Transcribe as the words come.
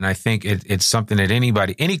And I think it's something that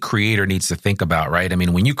any creator needs to think about, right? I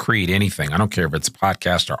mean, when you create anything, I don't care if it's a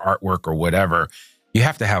podcast or artwork or whatever, you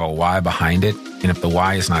have to have a why behind it. And if the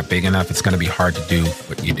why is not big enough, it's going to be hard to do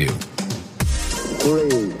what you do. 3,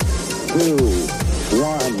 2,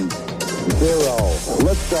 1, 0.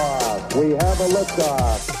 Liftoff. We have a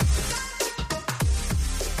liftoff.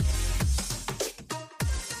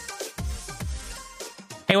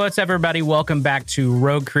 Hey, what's up, everybody? Welcome back to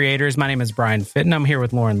Rogue Creators. My name is Brian Fitton. I'm here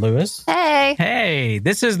with Lauren Lewis. Hey. Hey,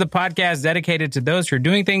 this is the podcast dedicated to those who are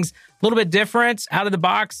doing things a little bit different, out of the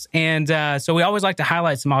box. And so we always like to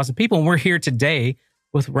highlight some awesome people. And we're here today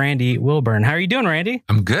with Randy Wilburn. How are you doing, Randy?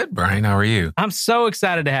 I'm good, Brian. How are you? I'm so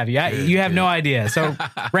excited to have you. You have no idea. So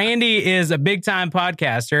Randy is a big-time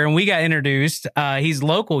podcaster, and we got introduced. He's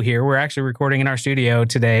local here. We're actually recording in our studio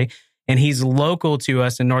today, and he's local to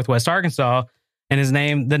us in Northwest Arkansas.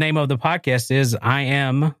 And the name of the podcast is I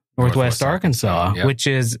Am Northwest Arkansas, yep. Which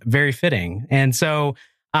is very fitting. And so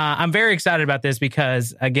I'm very excited about this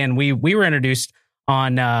because, again, we were introduced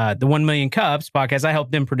on the 1 Million Cups podcast. I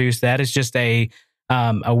helped them produce that. It's just a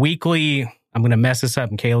weekly, I'm going to mess this up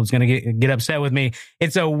and Caleb's going to get upset with me.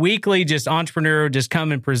 It's a weekly just entrepreneur, just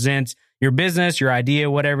come and present your business, your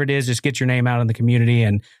idea, whatever it is, just get your name out in the community.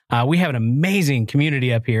 And we have an amazing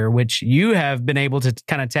community up here, which you have been able to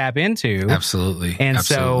kind of tap into. Absolutely. And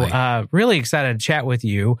Absolutely. so really excited to chat with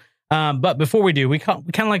you. But before we do, we kind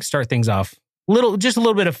of like to start things off just a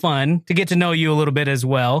little bit of fun to get to know you a little bit as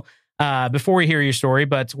well before we hear your story.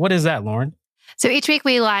 But what is that, Lauren? So each week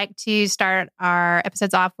we like to start our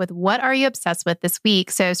episodes off with what are you obsessed with this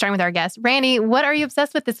week? So starting with our guest, Randy, what are you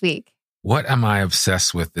obsessed with this week? What am I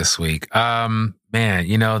obsessed with this week? Man,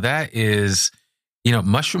 that is,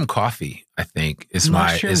 mushroom coffee, I think is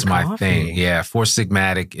my thing. Yeah. Four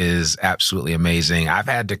Sigmatic is absolutely amazing. I've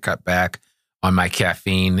had to cut back on my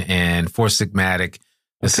caffeine, and Four Sigmatic,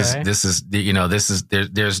 they're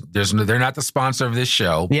not the sponsor of this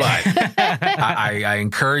show, but I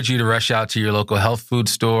encourage you to rush out to your local health food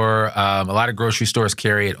store. A lot of grocery stores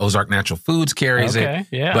carry it. Ozark Natural Foods carries it.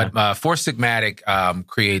 Yeah. But Four Sigmatic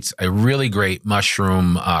creates a really great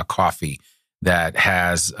mushroom coffee that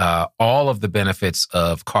has all of the benefits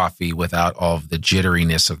of coffee without all of the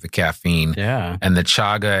jitteriness of the caffeine. Yeah. And the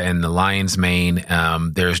chaga and the lion's mane,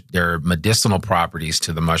 there are medicinal properties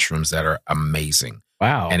to the mushrooms that are amazing.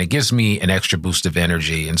 Wow. And it gives me an extra boost of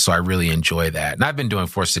energy. And so I really enjoy that. And I've been doing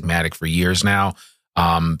Four Sigmatic for years now,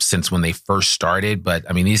 since when they first started. But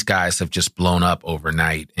I mean, these guys have just blown up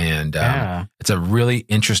overnight. And it's a really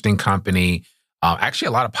interesting company. Actually,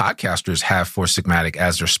 a lot of podcasters have Four Sigmatic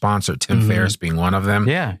as their sponsor, Tim Ferriss being one of them.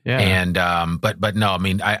 Yeah. And but no, I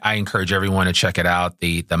mean, I encourage everyone to check it out.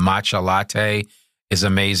 The matcha latte is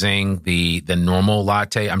amazing. The normal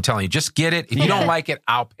latte, I'm telling you, just get it. If you don't like it,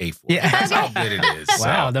 I'll pay for it. Yeah. That's how good it is.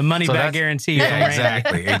 Wow, the money back guarantee. Yeah,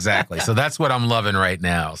 exactly. So that's what I'm loving right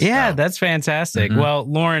now. So. Yeah, that's fantastic. Well,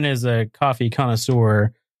 Lauren is a coffee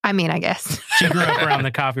connoisseur. I mean, I guess. She grew up around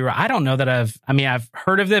the coffee world. I don't know that I've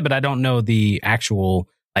heard of it, but I don't know the actual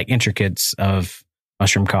intricacies of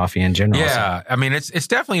mushroom coffee in general. Yeah, I mean, it's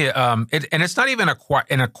definitely and it's not even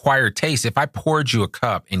an acquired taste. If I poured you a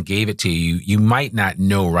cup and gave it to you, you might not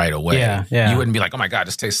know right away. Yeah. You wouldn't be like, oh my God,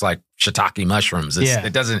 this tastes like shiitake mushrooms.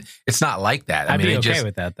 It doesn't. It's not like that. I'd be okay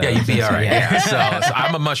with that, though. Yeah, you'd be all right. Yeah. So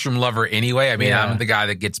I'm a mushroom lover anyway. I mean, I'm the guy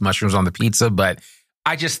that gets mushrooms on the pizza, but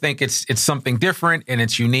I just think it's something different and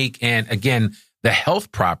it's unique. And again, the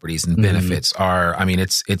health properties and benefits are, I mean,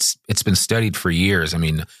 it's been studied for years. I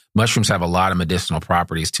mean, mushrooms have a lot of medicinal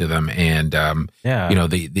properties to them. And,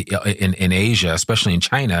 in Asia, especially in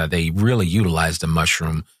China, they really utilize the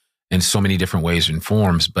mushroom in so many different ways and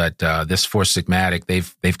forms. But this Four Sigmatic,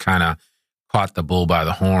 they've kind of caught the bull by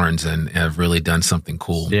the horns and have really done something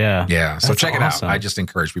cool. Yeah. So check it out. I just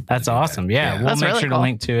encourage people. That's awesome. That. Yeah. We'll That's make really sure cool. to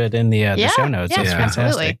link to it in the show notes. Yeah, It's fantastic.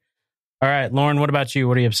 absolutely. All right, Lauren, what about you?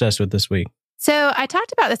 What are you obsessed with this week? So I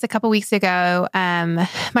talked about this a couple weeks ago. My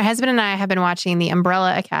husband and I have been watching The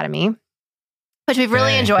Umbrella Academy, which we've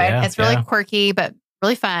really enjoyed. It's really quirky, but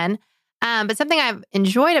really fun. But something I've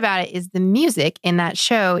enjoyed about it is the music in that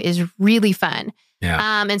show is really fun.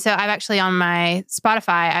 Yeah. And so I've actually on my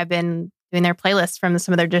Spotify, I've been doing their playlists from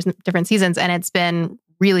some of their different seasons, and it's been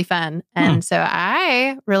really fun. And so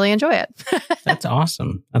I really enjoy it. That's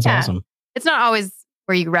awesome. That's awesome. It's not always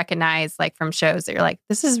where you recognize from shows that you're like,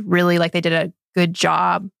 this is really they did a good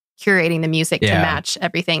job curating the music to match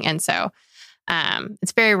everything. And so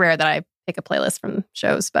it's very rare that I pick a playlist from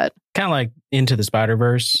shows, but kind of like Into the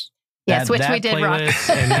Spider-Verse. Yes, which we did rock.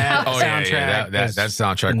 And that soundtrack. That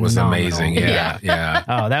soundtrack was amazing. Yeah.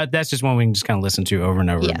 Oh, that's just one we can just kind of listen to over and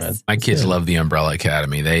over. Yes. My kids love the Umbrella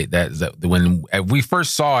Academy. When we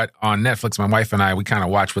first saw it on Netflix, my wife and I, we kind of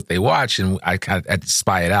watched what they watch, and I kind of had to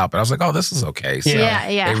spy it out. But I was like, oh, this is okay. So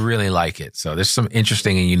they really like it. So there's some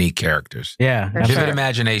interesting and unique characters. Yeah, vivid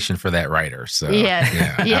imagination for that writer. So yes,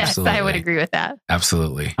 absolutely. I would agree with that.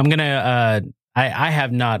 Absolutely. I'm gonna. I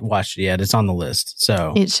have not watched it yet. It's on the list,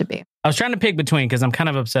 so it should be. I was trying to pick between because I'm kind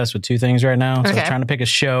of obsessed with two things right now. So I was trying to pick a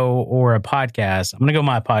show or a podcast. I'm going to go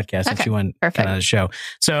my podcast since you went kind of the show.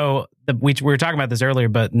 So we were talking about this earlier,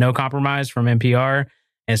 but No Compromise from NPR.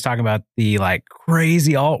 And it's talking about the like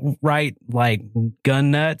crazy alt-right like gun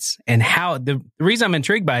nuts and how the reason I'm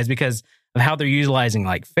intrigued by it is because of how they're utilizing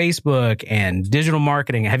like Facebook and digital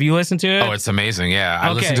marketing. Have you listened to it? Oh, it's amazing. Yeah.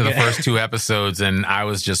 I listened to the first 2 episodes and I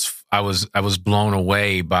was blown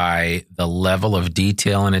away by the level of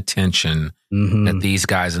detail and attention that these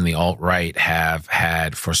guys in the alt-right have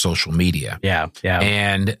had for social media. Yeah.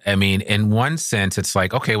 And I mean, in one sense, it's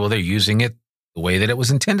like, okay, well, they're using it the way that it was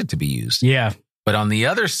intended to be used. Yeah. But on the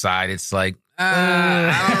other side, it's like,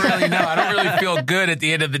 I don't really know. I don't really feel good at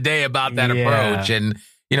the end of the day about that approach. And,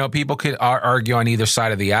 you know, people could argue on either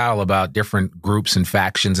side of the aisle about different groups and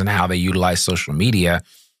factions and how they utilize social media.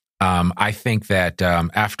 I think that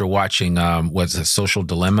after watching what's a Social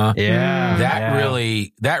Dilemma,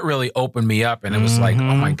 that really opened me up, and it was like,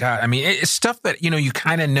 oh my God! I mean, it's stuff that you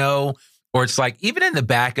kind of know, or it's like even in the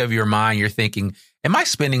back of your mind, you're thinking, am I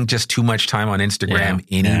spending just too much time on Instagram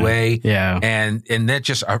anyway? Yeah. And that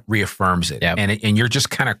just reaffirms it, and you're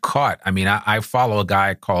just kind of caught. I mean, I follow a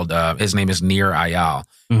guy called his name is Nir Eyal,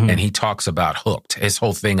 and he talks about hooked. His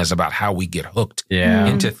whole thing is about how we get hooked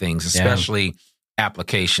into things, especially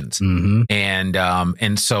applications.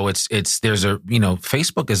 And so there's a,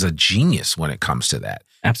 Facebook is a genius when it comes to that.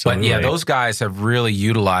 Absolutely. But those guys have really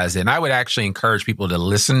utilized it. And I would actually encourage people to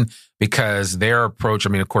listen because their approach,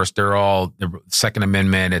 I mean, of course, the Second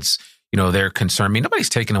Amendment, it's, they're concerned. I mean, nobody's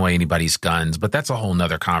taking away anybody's guns, but that's a whole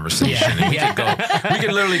nother conversation. And we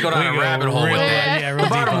could literally go down a rabbit hole with that. The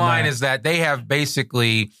bottom line is that they have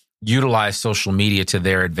basically utilized social media to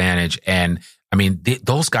their advantage. And I mean,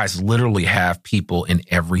 those guys literally have people in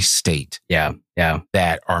every state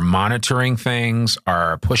that are monitoring things,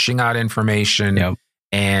 are pushing out information.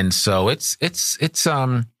 And so it's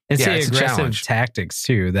the aggressive tactics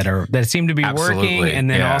too that seem to be working. And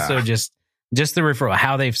then also just the referral,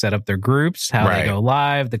 how they've set up their groups, how they go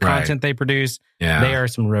live, the content they produce. They are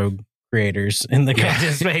some rogue creators in the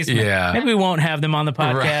content space. Maybe we won't have them on the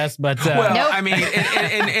podcast, but I mean,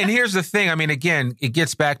 and here's the thing. I mean, again, it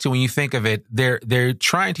gets back to when you think of it, they're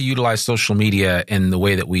trying to utilize social media in the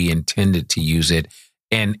way that we intended to use it.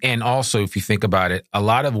 And also, if you think about it, a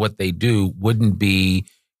lot of what they do wouldn't be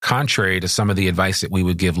contrary to some of the advice that we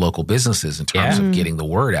would give local businesses in terms of getting the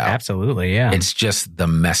word out. Absolutely, yeah. It's just the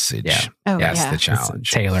message. That's the challenge.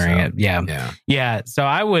 It's tailoring it. Yeah. So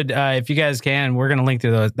I would, if you guys can, we're going to link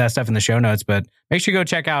to that stuff in the show notes, but make sure you go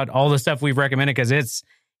check out all the stuff we've recommended because it's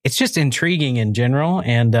just intriguing in general.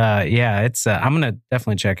 And it's I'm going to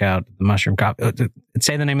definitely check out the Mushroom Coffee.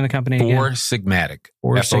 Say the name of the company again. Four Sigmatic.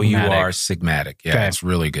 FOUR Sigmatic. Yeah, it's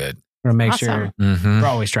really good. We're going to make sure we're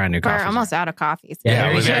always trying new coffee. We're almost out of coffee. So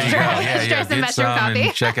Get some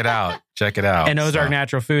and check it out. And Ozark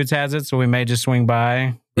Natural Foods has it, so we may just swing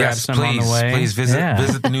by, grab some on the way. Please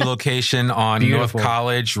visit the new location on North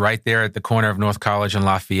College, right there at the corner of North College and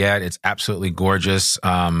Lafayette. It's absolutely gorgeous.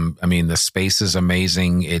 I mean, the space is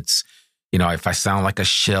amazing. It's, if I sound like a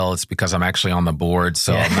shill, it's because I'm actually on the board.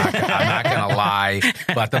 So I'm not going to lie.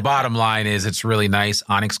 But the bottom line is it's really nice.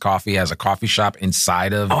 Onyx Coffee has a coffee shop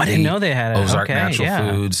inside of I didn't know they had it. Ozark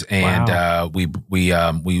Natural Foods. And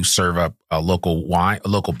we serve a local wine, a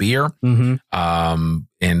local beer.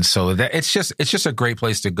 And so it's just a great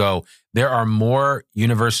place to go. There are more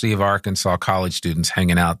University of Arkansas college students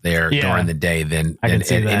hanging out there during the day than at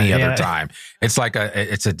any other time. It's like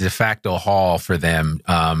it's a de facto hall for them.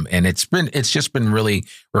 And it's just been really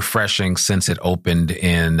refreshing since it opened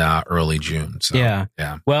in early June. So, yeah.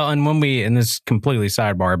 Well, and and this is completely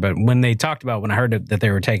sidebar, but when they talked about, when I heard that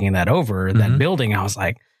they were taking that over, that building, I was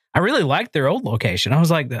like, I really liked their old location. I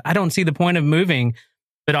was like, I don't see the point of moving.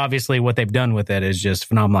 But obviously, what they've done with it is just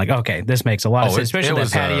phenomenal. Like, okay, this makes a lot of sense, especially the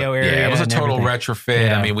patio area. Yeah, it was a total retrofit.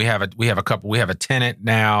 Yeah. I mean, we have a tenant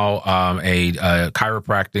now, a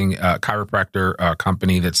chiropractor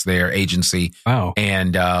company that's their agency. Wow.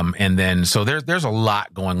 And then so there's a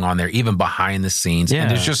lot going on there, even behind the scenes. Yeah.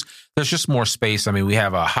 And there's just more space. I mean, we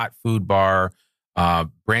have a hot food bar,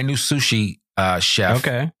 brand new sushi chef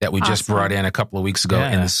that we just brought in a couple of weeks ago,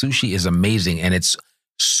 and the sushi is amazing, and it's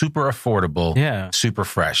super affordable, super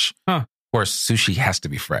fresh. Huh. Of course, sushi has to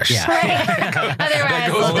be fresh. Yeah. Otherwise,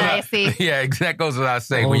 it's a little dicey. Yeah, that goes without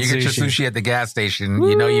saying. When you get your sushi at the gas station,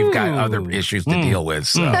 you know you've got other issues to deal with.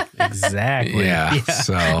 So exactly. Yeah.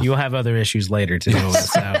 So you'll have other issues later to deal with.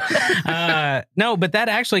 So no, but that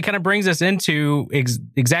actually kind of brings us into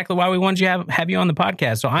exactly why we wanted you have you on the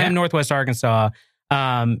podcast. So I am Northwest Arkansas.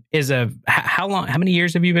 How many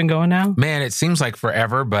years have you been going now? Man, it seems like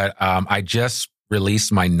forever, but I just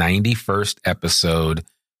released my 91st episode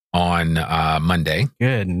on Monday.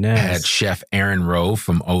 Goodness. I had Chef Erin Rowe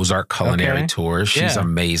from Ozark Culinary Tours. She's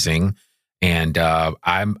amazing. And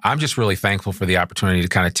I'm just really thankful for the opportunity to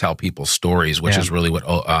kind of tell people's stories, which is really what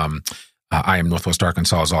I Am Northwest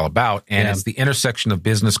Arkansas is all about. And it's the intersection of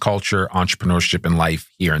business, culture, entrepreneurship, and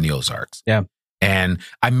life here in the Ozarks. Yeah. And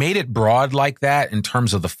I made it broad like that in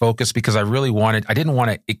terms of the focus because I didn't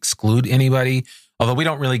want to exclude anybody. Although we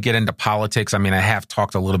don't really get into politics. I mean, I have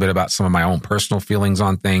talked a little bit about some of my own personal feelings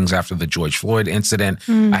on things after the George Floyd incident.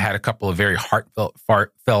 I had a couple of very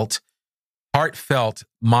heartfelt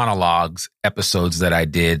monologues episodes that I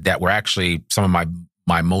did that were actually some of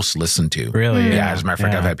my most listened to. Really? Yeah. As a matter of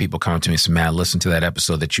fact, I've had people come up to me and say, man, listen to that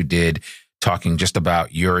episode that you did talking just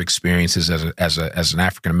about your experiences as an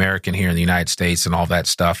African-American here in the United States and all that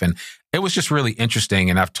stuff. And it was just really interesting.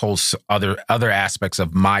 And I've told other aspects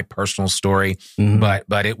of my personal story,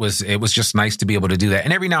 but it was just nice to be able to do that.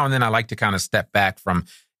 And every now and then I like to kind of step back from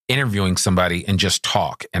interviewing somebody and just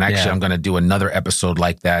talk. And actually I'm going to do another episode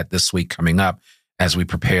like that this week coming up as we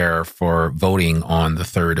prepare for voting on the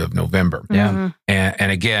 3rd of November. Yeah.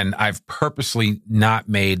 And again, I've purposely not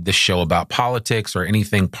made the show about politics or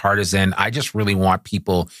anything partisan. I just really want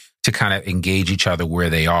people to kind of engage each other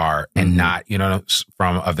where they are and not,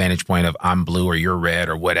 from a vantage point of I'm blue or you're red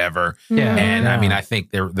or whatever. Yeah. And I mean, I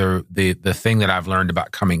think the thing that I've learned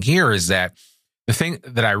about coming here is that the thing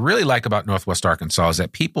that I really like about Northwest Arkansas is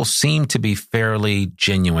that people seem to be fairly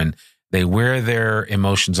genuine. They wear their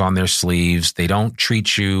emotions on their sleeves. They don't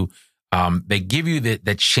treat you. They give you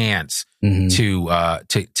the chance to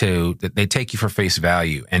they take you for face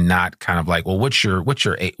value and not kind of like, well, what's your goal?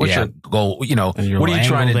 What are you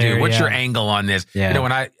trying to do? What's your angle on this?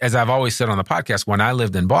 Yeah. As I've always said on the podcast, when I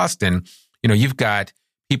lived in Boston, you've got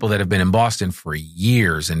people that have been in Boston for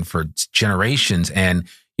years and for generations, and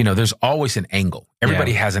there's always an angle.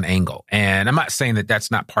 Everybody has an angle. And I'm not saying that that's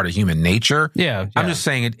not part of human nature. Yeah. I'm just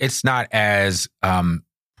saying it's not as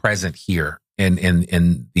present here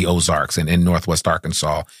in the Ozarks and in Northwest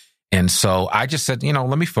Arkansas. And so I just said,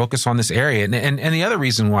 let me focus on this area. And the other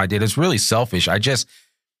reason why I did is really selfish. When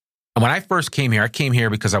I first came here, I came here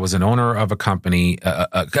because I was an owner of a company,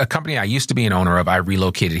 a company I used to be an owner of. I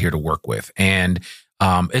relocated here to work with. And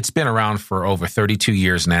it's been around for over 32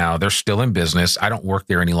 years now. They're still in business. I don't work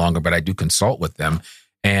there any longer, but I do consult with them.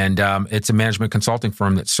 And it's a management consulting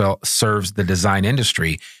firm that serves the design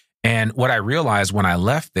industry. And what I realized when I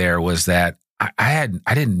left there was that I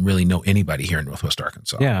didn't really know anybody here in Northwest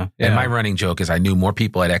Arkansas. Yeah. And my running joke is I knew more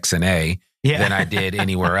people at XNA than I did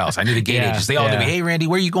anywhere else. I knew the gate agents. They all knew me. Hey, Randy,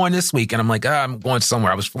 where are you going this week? And I'm like, I'm going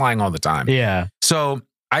somewhere. I was flying all the time. Yeah. So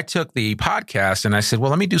I took the podcast and I said,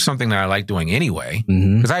 well, let me do something that I like doing anyway,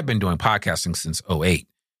 because I've been doing podcasting since 2008.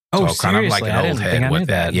 Oh, so kind of like an old head with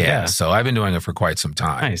that. Yeah. So I've been doing it for quite some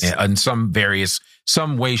time. Nice. In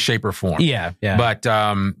some way, shape, or form. Yeah. Yeah.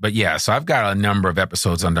 But yeah, so I've got a number of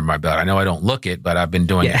episodes under my belt. I know I don't look it, but I've been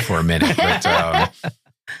doing it for a minute.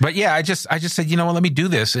 But yeah, I just said, let me do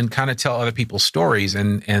this and kind of tell other people's stories.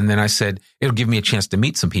 And then I said, it'll give me a chance to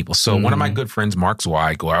meet some people. So one of my good friends, Mark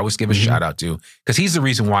Zweig, who I always give a shout out to, because he's the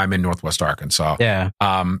reason why I'm in Northwest Arkansas. Yeah.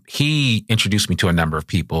 He introduced me to a number of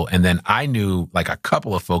people, and then I knew like a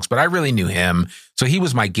couple of folks, but I really knew him. So he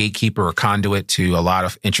was my gatekeeper or conduit to a lot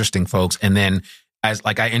of interesting folks. And then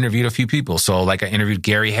I interviewed a few people. So I interviewed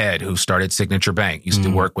Gary Head, who started Signature Bank, used to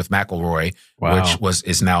work with McElroy, which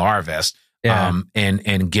is now Arvest. Yeah.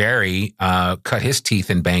 And Gary cut his teeth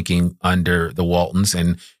in banking under the Waltons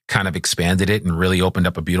and kind of expanded it and really opened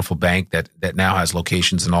up a beautiful bank that now has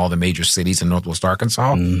locations in all the major cities in Northwest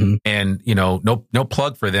Arkansas. And no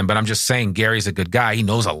plug for them, but I'm just saying Gary's a good guy. He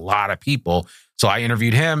knows a lot of people. So I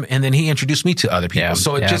interviewed him, and then he introduced me to other people. Yeah,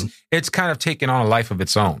 so it's kind of taken on a life of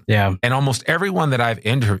its own. Yeah. And almost everyone that I've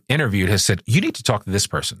interviewed has said, you need to talk to this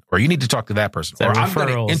person, or you need to talk to that person, or I'm going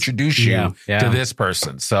to introduce you to this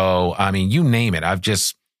person. So, I mean, you name it.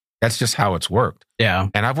 That's just how it's worked. Yeah.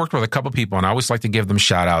 And I've worked with a couple people, and I always like to give them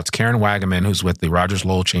shout outs. Karen Wagaman, who's with the Rogers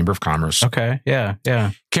Lowell Chamber of Commerce. Okay. Yeah.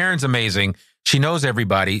 Yeah. Karen's amazing. She knows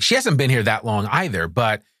everybody. She hasn't been here that long either,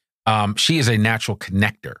 but she is a natural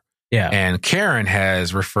connector. Yeah. And Karen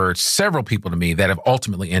has referred several people to me that have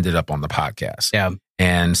ultimately ended up on the podcast. Yeah.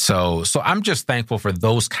 And so I'm just thankful for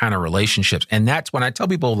those kind of relationships. And that's when I tell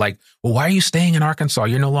people like, well, why are you staying in Arkansas?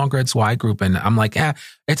 You're no longer at Zwei Group. And I'm like,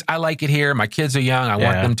 I like it here. My kids are young. I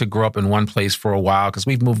want them to grow up in one place for a while because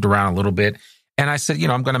we've moved around a little bit. And I said,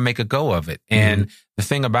 I'm going to make a go of it. And the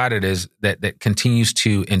thing about it is that continues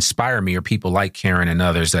to inspire me are people like Karen and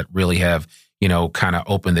others that really have, kind of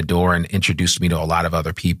opened the door and introduced me to a lot of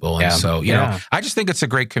other people. And so, I just think it's a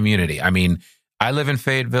great community. I mean, I live in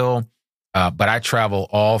Fayetteville. But I travel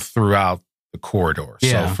all throughout the corridor.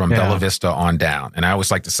 So from Bella Vista on down. And I always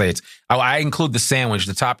like to say I include the sandwich.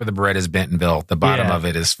 The top of the bread is Bentonville. The bottom of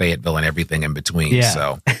it is Fayetteville and everything in between. Yeah.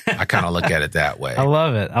 So I kind of look at it that way. I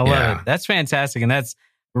love it. I love it. That's fantastic. And that's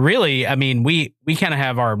really, I mean, we kind of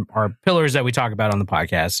have our pillars that we talk about on the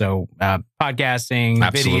podcast. So podcasting,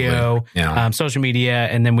 video, social media.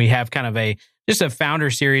 And then we have kind of just a founder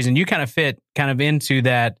series. And you kind of fit kind of into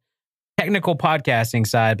that technical podcasting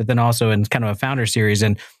side, but then also in kind of a founder series.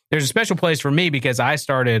 And there's a special place for me because I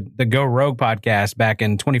started the Go Rogue podcast back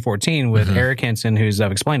in 2014 with Eric Henson, who's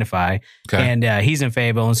of Explainify, and he's in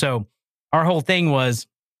Fayetteville. And so our whole thing was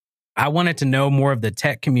I wanted to know more of the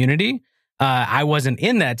tech community. I wasn't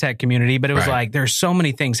in that tech community, but it was like, there's so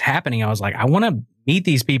many things happening. I was like, I want to meet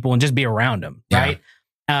these people and just be around them. Right.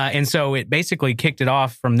 And so it basically kicked it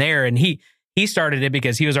off from there. And he started it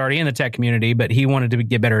because he was already in the tech community, but he wanted to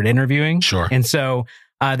get better at interviewing. Sure. And so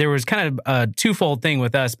there was kind of a twofold thing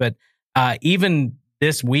with us. But even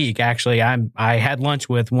this week, actually, I had lunch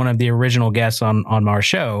with one of the original guests on our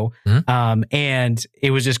show. And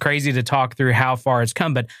it was just crazy to talk through how far it's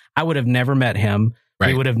come. But I would have never met him.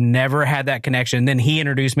 We would have never had that connection. And then he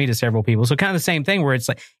introduced me to several people. So kind of the same thing where it's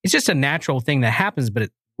like, it's just a natural thing that happens, but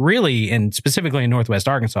it really, and specifically in Northwest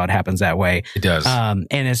Arkansas, it happens that way. It does.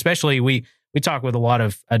 And especially we talk with a lot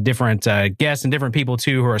of different guests and different people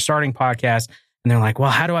too who are starting podcasts, and they're like, well,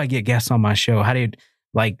 how do I get guests on my show? How do you,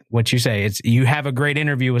 like what you say, it's you have a great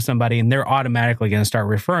interview with somebody and they're automatically going to start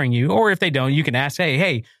referring you. Or if they don't, you can ask,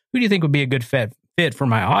 hey, who do you think would be a good fit for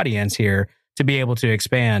my audience here to be able to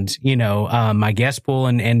expand, my guest pool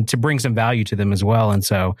and to bring some value to them as well. And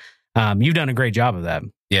so you've done a great job of that.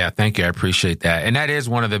 Yeah, thank you. I appreciate that. And that is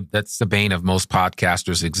that's the bane of most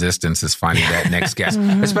podcasters' existence is finding that next guest.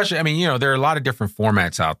 Especially, I mean, there are a lot of different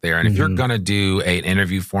formats out there. And if you're going to do an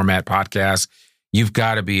interview format podcast, you've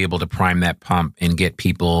got to be able to prime that pump and get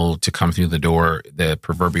people to come through the door, the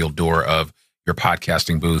proverbial door of your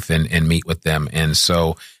podcasting booth and meet with them. And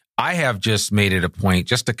so I have just made it a point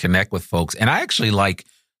just to connect with folks. And I actually like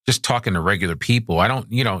just talking to regular people. I don't,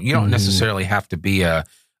 you don't necessarily have to be a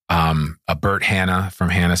Bert Hanna from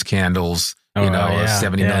Hanna's Candles, a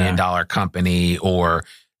 $70 million company, or,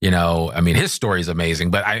 I mean, his story is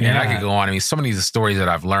amazing, but I could go on. I mean, some of these stories that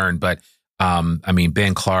I've learned, but I mean,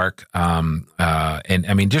 Ben Clark, and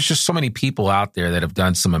I mean, there's just so many people out there that have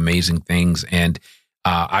done some amazing things. And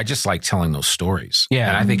I just like telling those stories. Yeah.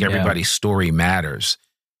 And I think everybody's story matters.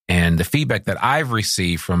 And the feedback that I've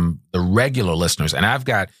received from the regular listeners, and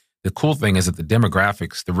the cool thing is that the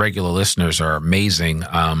demographics, the regular listeners are amazing.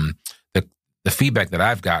 The feedback that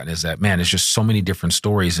I've gotten is that, man, there's just so many different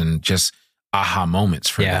stories and just aha moments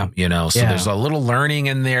for them, So there's a little learning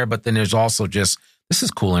in there, but then there's also just, this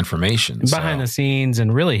is cool information. Behind the scenes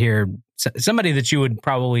and really hear somebody that you would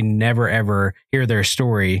probably never, ever hear their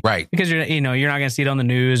story. Right. Because, you're not going to see it on the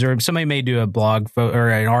news, or somebody may do a blog or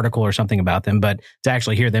an article or something about them, but to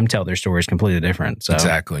actually hear them tell their story is completely different. So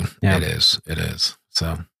exactly. Yeah. It is.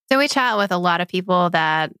 So we chat with a lot of people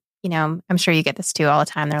that, I'm sure you get this too all the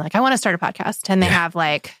time. They're like, I want to start a podcast, and they have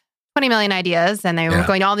like 20 million ideas, and they're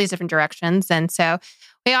going all these different directions. And so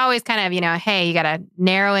we always kind of, hey, you got to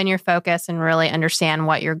narrow in your focus and really understand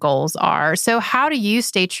what your goals are. So how do you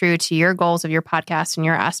stay true to your goals of your podcast and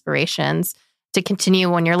your aspirations to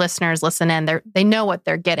continue when your listeners listen in? They know what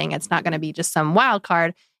they're getting. It's not going to be just some wild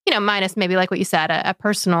card, minus maybe like what you said, a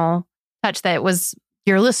personal touch that was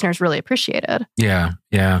your listeners really appreciated. Yeah.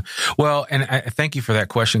 Well, and I thank you for that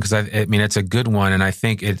question, because I mean, it's a good one. And I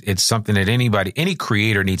think it's something that any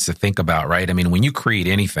creator needs to think about, right? I mean, when you create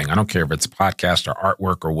anything, I don't care if it's a podcast or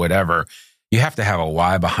artwork or whatever, you have to have a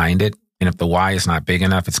why behind it. And if the why is not big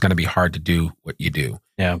enough, it's going to be hard to do what you do.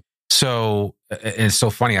 Yeah. So it's so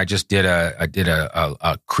funny. I just did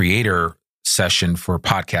a creator session for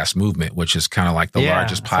Podcast Movement, which is kind of like the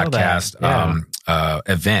largest podcast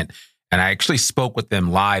event. And I actually spoke with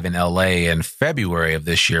them live in LA in February of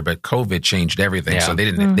this year, but COVID changed everything. So they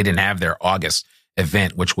didn't have their August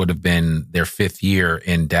event, which would have been their 5th year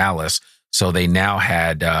in Dallas. So they now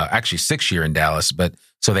had actually 6th year in Dallas, but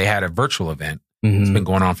so they had a virtual event. It's been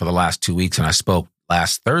going on for the last 2 weeks, and I spoke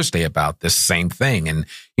last Thursday about this same thing. And,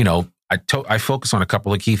 I focus on a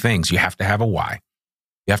couple of key things. You have to have a why.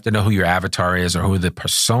 You have to know who your avatar is or who the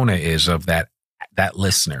persona is of that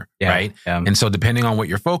listener, right? Yeah. And so depending on what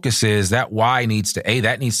your focus is, that why needs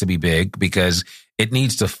to be big because it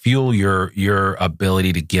needs to fuel your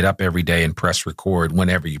ability to get up every day and press record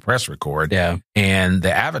whenever you press record. Yeah. And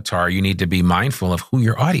the avatar, you need to be mindful of who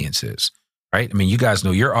your audience is, right? I mean, you guys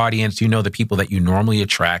know your audience, you know the people that you normally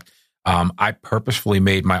attract. I purposefully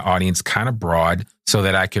made my audience kind of broad so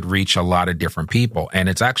that I could reach a lot of different people. And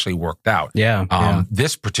it's actually worked out. Yeah.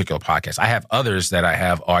 This particular podcast, I have others that I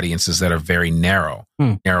have audiences that are very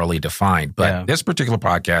narrowly defined. But this particular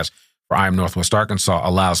podcast for I Am Northwest Arkansas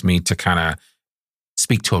allows me to kind of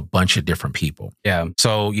speak to a bunch of different people. Yeah.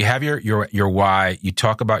 So you have your why, you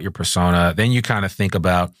talk about your persona, then you kind of think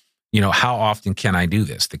about, how often can I do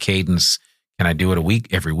this? The cadence. Can I do it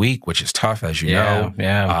every week, which is tough, as you know.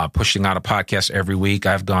 Yeah. Pushing out a podcast every week.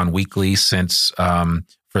 I've gone weekly since,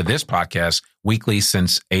 for this podcast, weekly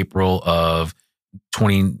since April of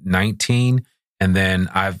 2019. And then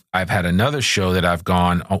I've had another show that I've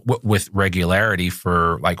gone with regularity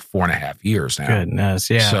for like 4.5 years now. Goodness,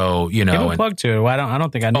 yeah. So give a plug to it. I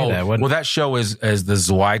don't think I knew that. Well, that show is the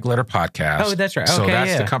Zweigletter podcast. Oh, that's right. So okay,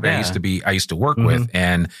 that's the company I used to work with,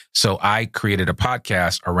 and so I created a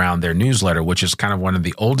podcast around their newsletter, which is kind of one of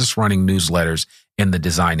the oldest running newsletters in the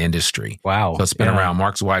design industry. Wow! So it's been around.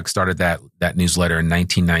 Mark Zweig started that newsletter in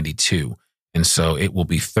 1992, and so it will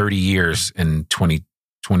be 30 years in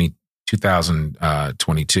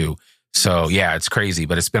 2022. So yeah, it's crazy,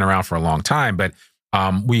 but it's been around for a long time. But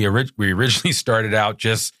we originally started out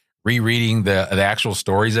just rereading the actual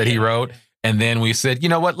stories that he wrote. And then we said, you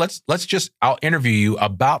know what, I'll interview you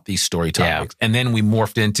about these story topics. Yeah. And then we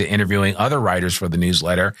morphed into interviewing other writers for the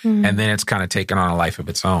newsletter. Mm-hmm. And then it's kind of taken on a life of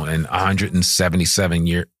its own. And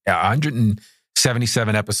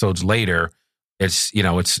 177 episodes later, it's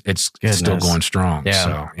still going strong. Yeah.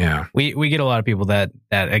 So, yeah. We get a lot of people that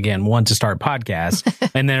again want to start podcasts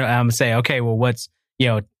and then say, okay, well, what's,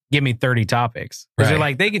 give me 30 topics. Because they're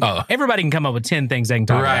like, everybody can come up with 10 things they can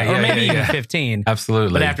talk about, or maybe even 15.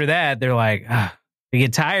 Absolutely. But after that, they're like, they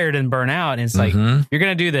get tired and burn out. And it's like, you're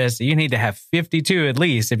going to do this, you need to have 52 at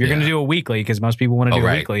least if you're going to do a weekly, because most people want to do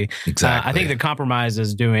a weekly. Exactly. I think the compromise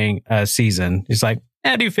is doing a season. It's like,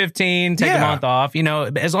 do 15, take a month off.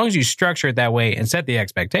 As long as you structure it that way and set the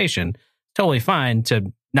expectation, totally fine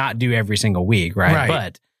to not do every single week, right?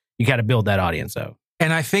 But you got to build that audience up.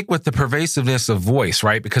 And I think with the pervasiveness of voice,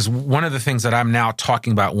 right? Because one of the things that I'm now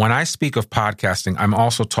talking about when I speak of podcasting, I'm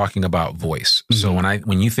also talking about voice. Mm-hmm. So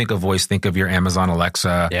when you think of voice, think of your Amazon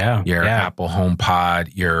Alexa, your Apple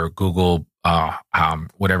HomePod, your Google,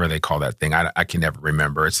 whatever they call that thing. I can never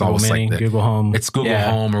remember. It's almost Mini, like Google Home. It's Google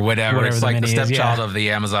Home or whatever. It's like the stepchild of the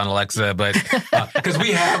Amazon Alexa, but because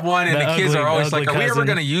we have one and the kids are always like, are we ever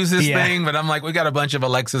going to use this thing? But I'm like, we got a bunch of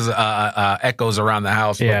Alexas, Echoes around the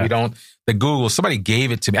house, but we don't. The Google, somebody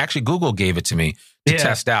gave it to me. Actually, Google gave it to me to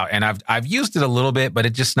test out, and I've used it a little bit, but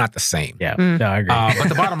it's just not the same. Yeah, no, I agree. But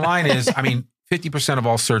the bottom line is, 50% of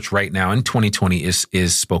all search right now in 2020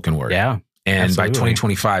 is spoken word. Yeah. And absolutely. by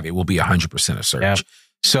 2025, it will be 100% of search. Yep.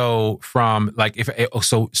 So from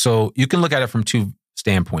so you can look at it from two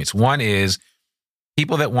standpoints. One is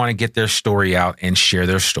people that want to get their story out and share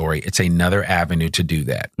their story. It's another avenue to do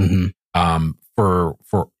that. Mm-hmm. For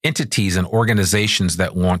entities and organizations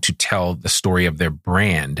that want to tell the story of their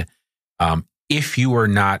brand, if you are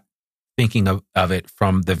not thinking of it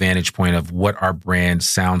from the vantage point of what our brand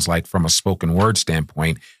sounds like from a spoken word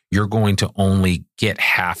standpoint, you're going to only get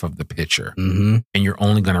half of the picture, and you're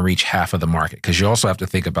only going to reach half of the market, because you also have to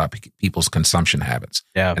think about people's consumption habits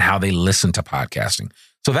and how they listen to podcasting.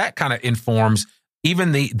 So that kind of informs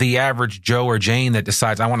even the average Joe or Jane that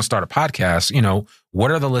decides, I want to start a podcast.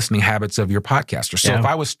 What are the listening habits of your podcaster? So if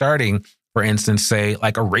I was starting, for instance, say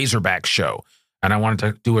like a Razorback show, and I wanted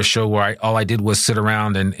to do a show where all I did was sit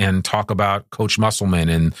around and talk about Coach Musselman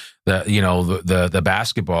and the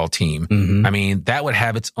basketball team. Mm-hmm. That would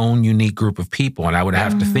have its own unique group of people, and I would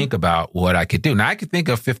have to think about what I could do. Now I could think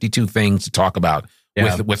of 52 things to talk about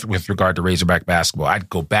with regard to Razorback basketball. I'd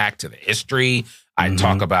go back to the history. I'd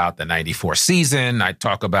talk about the 94 season. I'd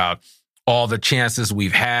talk about all the chances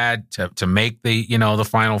we've had to make the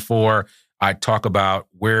Final Four. I'd talk about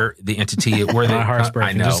where the entity, where the heart's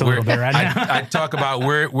breaking just a little bit right now. I'd talk about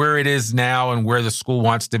where it is now and where the school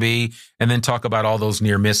wants to be, and then talk about all those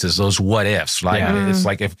near misses, those what ifs. It's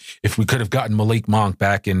like if we could have gotten Malik Monk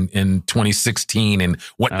back in 2016 and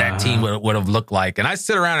what that team would have looked like. And I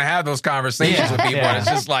sit around and have those conversations with people, and it's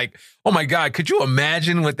just like, oh my God, could you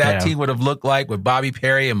imagine what that team would have looked like with Bobby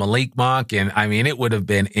Perry and Malik Monk? And it would have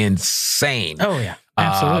been insane. Oh yeah.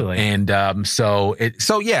 Absolutely.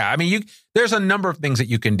 So yeah, I mean, there's a number of things that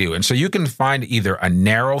you can do. And so you can find either a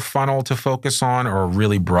narrow funnel to focus on or a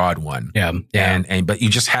really broad one. Yeah. But you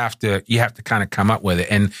just have to kind of come up with it.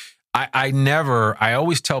 And I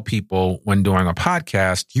always tell people when doing a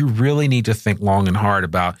podcast, you really need to think long and hard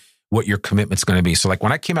about what your commitment's going to be. So like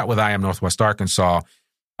when I came out with I Am Northwest Arkansas,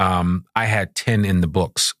 I had 10 in the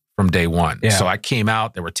books from day one. Yeah. So I came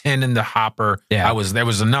out, there were 10 in the hopper. Yeah. There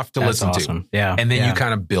was enough to listen to. Yeah. And then you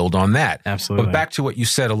kind of build on that. Absolutely. But back to what you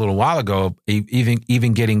said a little while ago,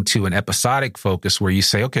 even getting to an episodic focus where you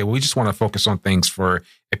say, okay, well, we just want to focus on things for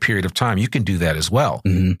a period of time. You can do that as well.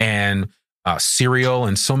 Mm-hmm. And Serial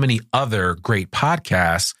and so many other great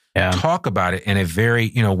podcasts talk about it in a very,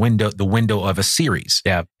 the window of a series.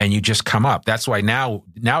 Yeah. And you just come up. That's why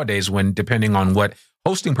nowadays, when depending on what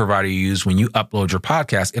hosting provider you use, when you upload your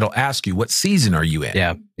podcast, it'll ask you, what season are you in?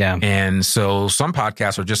 Yeah. Yeah. And so some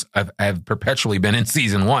podcasts are just have perpetually been in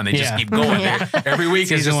season one. They just keep going. Every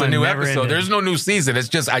week is just a new episode. There's no new season. It's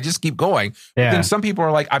just, I just keep going. Yeah. Then some people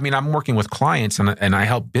are like, I mean, I'm working with clients and I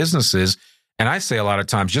help businesses. And I say a lot of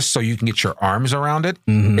times, just so you can get your arms around it,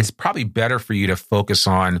 it's probably better for you to focus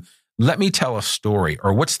on, let me tell a story,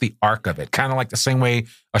 or what's the arc of it? Kind of like the same way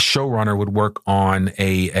a showrunner would work on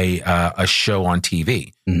a show on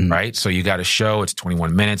TV, right? So you got a show, it's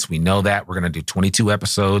 21 minutes. We know that we're going to do 22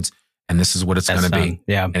 episodes, and this is what it's going to be.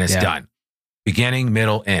 Yeah. And it's done. Beginning,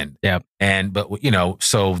 middle, end. Yeah. But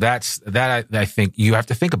so that's that. I think you have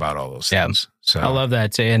to think about all those things. So I love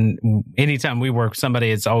that too. And anytime we work with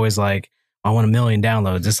somebody, it's always like, I want 1 million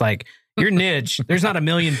downloads. It's like, your niche, there's not 1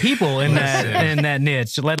 million people in that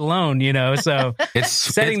niche, let alone, so it's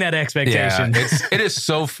setting that expectation. Yeah, it is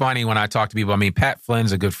so funny when I talk to people. I mean, Pat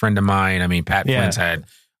Flynn's a good friend of mine. I mean, Pat Flynn's had,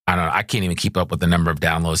 I don't know, I can't even keep up with the number of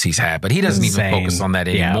downloads he's had, but he doesn't even focus on that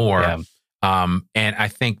anymore. Yeah. And I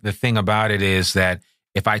think the thing about it is that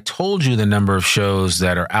if I told you the number of shows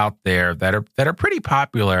that are out there that are pretty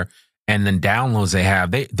popular, and then downloads they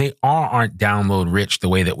have, they all aren't download rich the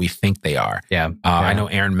way that we think they are. Yeah. I know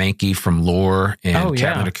Aaron Mahnke from Lore and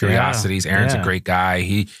Cabinet of Curiosities. Aaron's a great guy.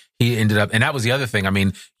 He ended up, and that was the other thing. I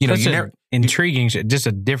mean, intriguing, just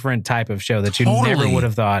a different type of show that you never would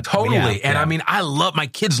have thought. Totally. I mean, my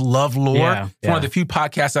kids love Lore. It's one of the few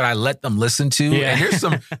podcasts that I let them listen to. Yeah.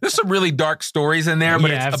 And there's some really dark stories in there,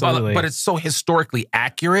 but it's so historically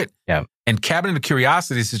accurate. Yeah. And Cabinet of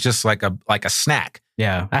Curiosities is just like a snack.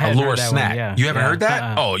 Yeah, a Lore snack. You haven't heard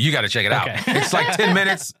that? Oh, you got to check it out. It's like 10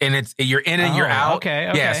 minutes, and you're in and you're out.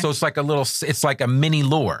 Okay. Yeah, so it's like a mini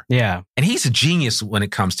Lore. Yeah, and he's a genius when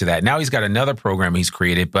it comes to that. Now he's got another program he's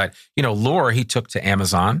created, but Lore he took to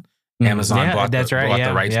Amazon. Amazon bought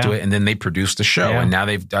the rights to it, and then they produced the show, and now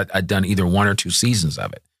they've done either 1 or 2 seasons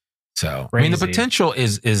of it. So, I mean, the potential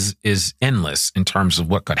is endless in terms of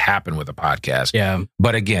what could happen with a podcast. Yeah.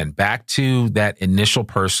 But again, back to that initial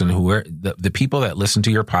person who are the people that listen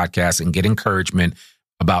to your podcast and get encouragement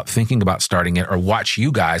about thinking about starting it, or watch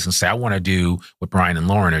you guys and say, I want to do what Brian and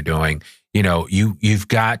Lauren are doing. You've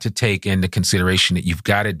got to take into consideration that you've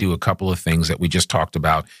got to do a couple of things that we just talked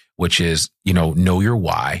about, which is, know your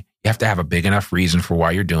why. You have to have a big enough reason for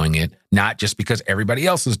why you're doing it, not just because everybody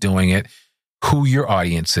else is doing it. Who your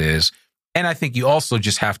audience is. And I think you also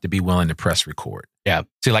just have to be willing to press record. Yeah.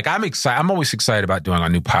 See, like I'm excited. I'm always excited about doing a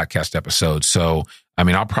new podcast episode. So, I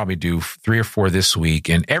mean, I'll probably do 3 or 4 this week,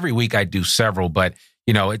 and every week I do several, but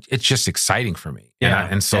it's just exciting for me. Yeah.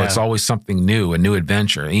 And so it's always something new, a new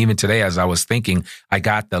adventure. And even today, as I was thinking, I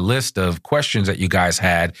got the list of questions that you guys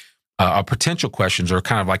had, potential questions, or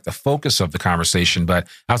kind of like the focus of the conversation. But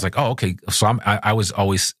I was like, oh, okay. So I was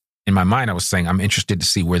always, in my mind, I was saying, I'm interested to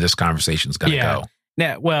see where this conversation is going to go.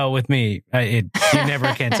 Yeah, well, with me, you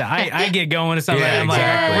never can tell. I get going to something. I'm like, all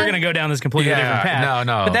right, we're going to go down this completely different path.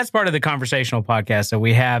 No. But that's part of the conversational podcast that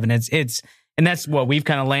we have, and and that's what we've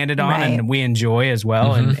kind of landed on, and we enjoy as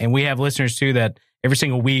well. And we have listeners too that every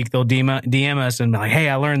single week they'll DM us and be like, hey,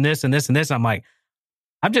 I learned this and this and this. I'm like,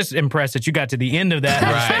 I'm just impressed that you got to the end of that,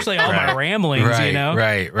 especially all my ramblings.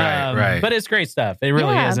 Right. But it's great stuff. It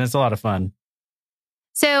really is, and it's a lot of fun.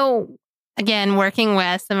 So, again, working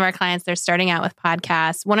with some of our clients, they're starting out with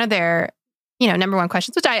podcasts. One of their, number one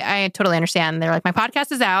questions, which I totally understand. They're like, my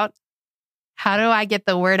podcast is out. How do I get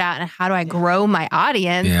the word out, and how do I grow my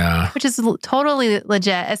audience? Yeah. Which is totally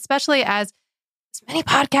legit, especially as many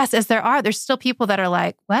podcasts as there are. There's still people that are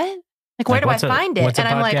like, what? Like, where do I find it? And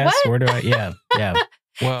I'm like, what? Where do I? Yeah.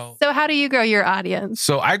 Well, so how do you grow your audience?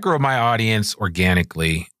 So I grow my audience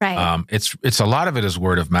organically. Right. It's a lot of it is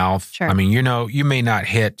word of mouth. Sure. I mean, you may not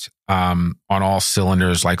hit on all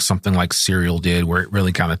cylinders like something like Serial did, where it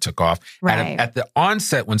really kind of took off. Right. At the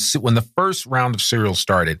onset, when the first round of Serial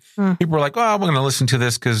started, people were like, "Oh, we're going to listen to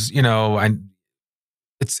this because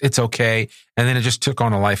it's okay." And then it just took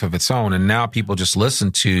on a life of its own, and now people just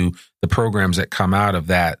listen to the programs that come out of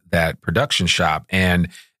that production shop, and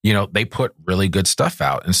they put really good stuff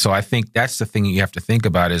out. And so I think that's the thing you have to think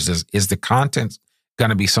about is the content going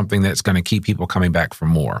to be something that's going to keep people coming back for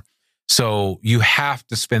more. So you have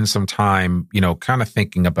to spend some time, kind of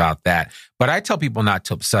thinking about that. But I tell people not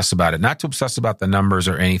to obsess about it, not to obsess about the numbers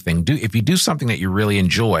or anything. If you do something that you really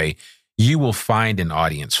enjoy, you will find an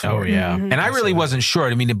audience for it. Yeah. And I really wasn't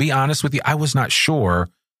sure. I mean, to be honest with you, I was not sure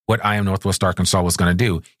what I Am Northwest Arkansas was going to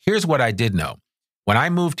do. Here's what I did know. When I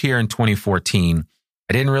moved here in 2014,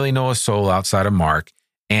 I didn't really know a soul outside of Mark.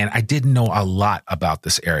 And I didn't know a lot about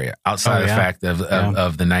this area outside of the fact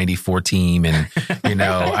of the 94 team. And,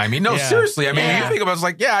 seriously. I mean, you think about it, it's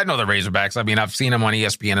like, I know the Razorbacks. I mean, I've seen them on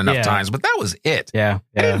ESPN enough times, but that was it. I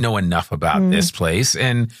didn't know enough about this place.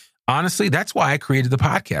 And honestly, that's why I created the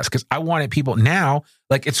podcast, because I wanted people now,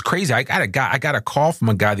 like, it's crazy. I got a call from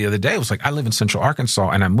a guy the other day. It was like, I live in Central Arkansas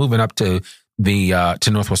and I'm moving up to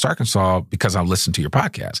Northwest Arkansas because I listened to your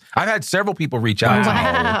podcast. I've had several people reach out to me.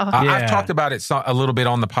 I've talked about it a little bit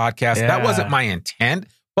on the podcast. That wasn't my intent,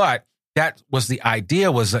 but that was the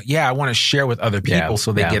idea was that, I want to share with other people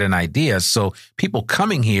so they get an idea. So people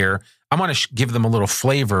coming here, I want to give them a little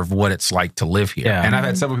flavor of what it's like to live here. And I've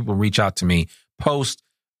had several people reach out to me post,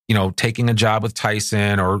 taking a job with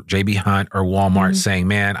Tyson or JB Hunt or Walmart saying,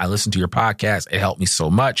 man, I listened to your podcast. It helped me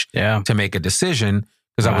so much to make a decision.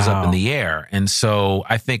 Because I was up in the air. And so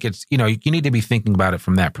I think it's, you need to be thinking about it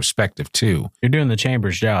from that perspective too. You're doing the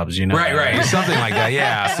chamber's jobs, Right. Something like that.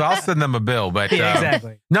 Yeah. So I'll send them a bill. But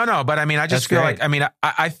exactly. No. But I mean, I just feel like,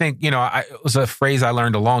 I think, it was a phrase I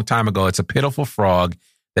learned a long time ago. It's a pitiful frog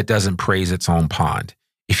that doesn't praise its own pond.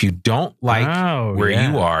 If you don't like where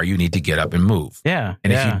you are, you need to get up and move. Yeah.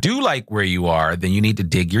 And if you do like where you are, then you need to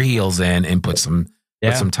dig your heels in and put some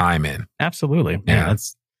time in. Absolutely. Yeah.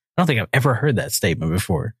 I don't think I've ever heard that statement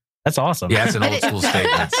before. That's awesome. Yeah, it's an old school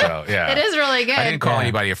statement. So, it is really good. I didn't call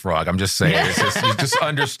anybody a frog. I'm just saying, you just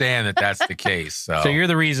understand that that's the case. So you're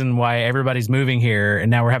the reason why everybody's moving here,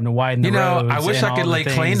 and now we're having to widen the roads. I wish I could lay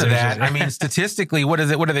claim to that. I mean, statistically, what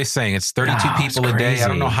is it? What are they saying? It's 32 people a day. I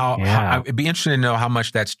don't know how. It'd be interesting to know how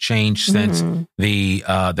much that's changed since the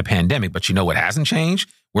pandemic. But what hasn't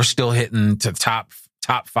changed? We're still hitting to top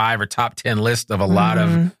 5 or top 10 list of a lot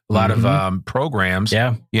of programs.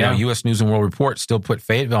 U.S. News and World Report still put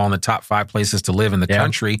Fayetteville on the top 5 places to live in the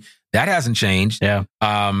country. That hasn't changed. So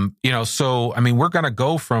I mean, we're going to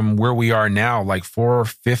go from where we are now, like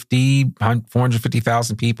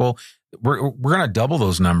 450,000 people. We're going to double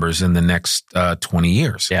those numbers in the next 20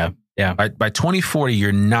 years. By 2040,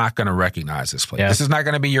 you're not going to recognize this place. This is not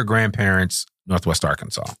going to be your grandparents' Northwest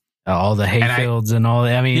Arkansas. All the hayfields and all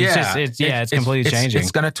that. I mean, it's completely changing.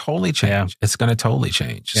 It's going to totally change. It's going to totally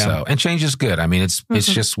change. So, and change is good. I mean, it's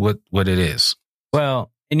just what it is.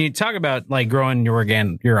 Well, and you talk about like growing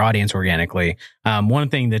your audience organically. One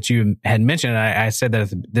thing that you had mentioned, I said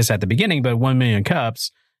that this at the beginning, but 1 Million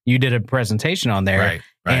Cups, you did a presentation on there.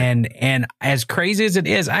 Right. And as crazy as it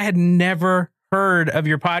is, I had never heard of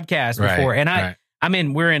your podcast before. And I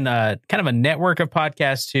mean, we're in kind of a network of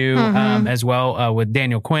podcasts too, as well, with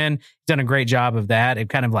Daniel Quinn. He's done a great job of that. And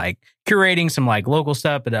kind of like curating some like local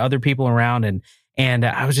stuff, but other people around. And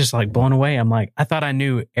I was just like blown away. I'm like, I thought I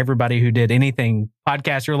knew everybody who did anything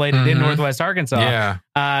podcast related in Northwest Arkansas.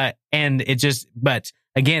 And but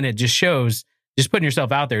again, it just shows just putting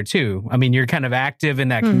yourself out there too. I mean, you're kind of active in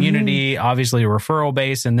that community, obviously a referral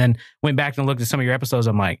base. And then went back and looked at some of your episodes.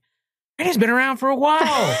 I'm like, he's been around for a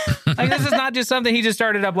while. Like, this is not just something he just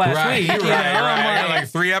started up last week. Like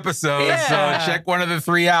 3 episodes. So check one of the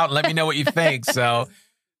 3 out and let me know what you think. So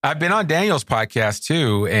I've been on Daniel's podcast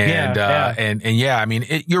too. And I mean,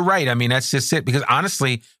 you're right. I mean, that's just it. Because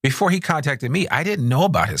honestly, before he contacted me, I didn't know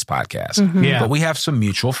about his podcast. But we have some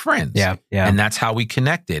mutual friends. And that's how we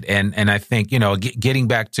connected. And I think, getting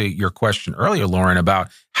back to your question earlier, Lauren,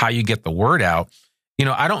 about how you get the word out.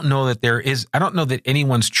 I don't know that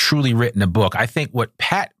anyone's truly written a book. I think what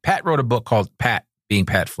Pat wrote a book called Pat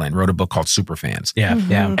Flynn wrote a book called Superfans.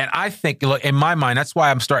 And I think, look, in my mind, that's why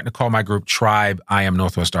I'm starting to call my group Tribe I Am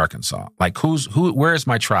Northwest Arkansas. Like where is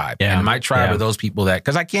my tribe? And my tribe are those people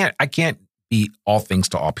because I can't be all things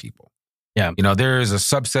to all people. There is a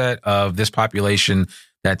subset of this population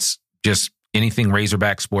that's just anything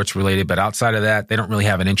Razorback sports related. But outside of that, they don't really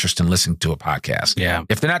have an interest in listening to a podcast. Yeah.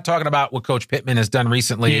 If they're not talking about what Coach Pittman has done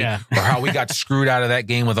recently or how we got screwed out of that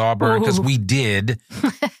game with Auburn, because we did.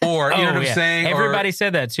 Or, you know what I'm saying? Everybody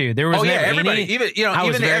said that too. There was everybody. Even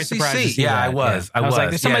the SEC. Yeah, I was. I was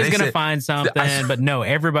like, somebody's going to find something. But no,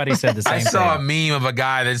 everybody said the same thing. I saw a meme of a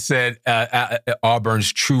guy that said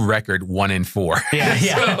Auburn's true record 1-4. Yeah.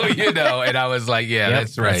 So, and I was like,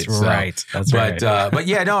 that's right. That's right. But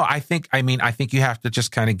yeah, no, I think you have to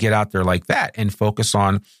just kind of get out there like that and focus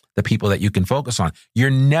on the people that you can focus on. You're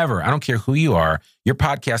never, I don't care who you are, your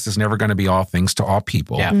podcast is never going to be all things to all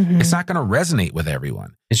people. Yeah. It's not going to resonate with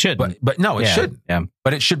everyone. It shouldn't. But no, it shouldn't. Yeah.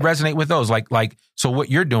 But it should resonate with those. Like, so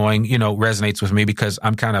what you're doing, resonates with me because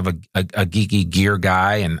I'm kind of a geeky gear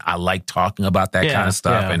guy and I like talking about that kind of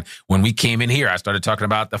stuff. Yeah. And when we came in here, I started talking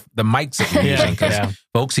about the mics that you're using because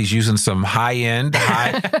folks, he's using some high-end,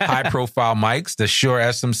 high profile mics, the Shure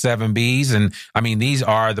SM7Bs. And I mean, these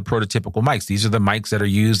are the prototypical mics. These are the mics that are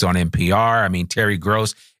used on NPR. I mean, Terry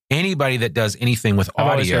Gross, anybody that does anything with audio.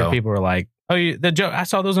 I've always heard people were like, I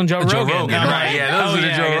saw those on Joe Rogan. Right, yeah, those are the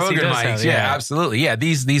Joe Rogan mics. Yeah, absolutely. Yeah,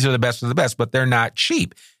 these are the best of the best, but they're not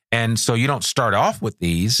cheap. And so you don't start off with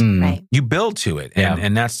these. Right. You build to it.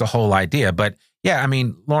 And that's the whole idea. But yeah, I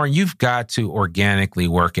mean, Lauren, you've got to organically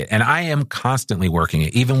work it. And I am constantly working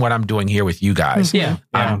it. Even what I'm doing here with you guys.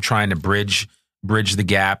 I'm trying to bridge the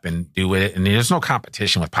gap and do it. And there's no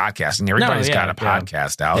competition with podcasting. Everybody's got a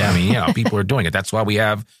podcast out. Yeah. I mean, people are doing it. That's why we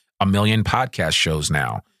have 1 million podcast shows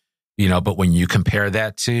now. But when you compare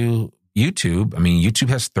that to YouTube, I mean, YouTube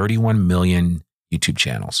has 31 million YouTube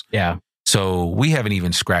channels. Yeah. So we haven't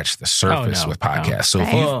even scratched the surface with podcasts. So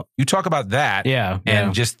if you talk about that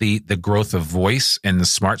and just the growth of voice and the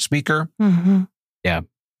smart speaker. Mm-hmm. Yeah.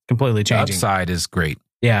 Completely changing. The upside is great.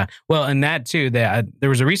 Yeah. Well, and that too, there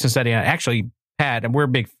was a recent study. Actually, Pat, we're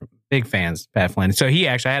big fans, Pat Flynn. So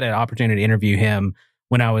I had an opportunity to interview him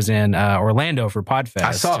when I was in Orlando for PodFest.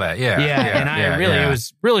 I saw that, yeah. It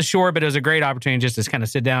was really short, but it was a great opportunity just to kind of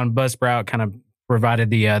sit down. Buzzsprout kind of provided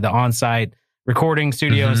the on-site recording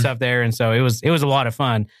studio and stuff there, and so it was a lot of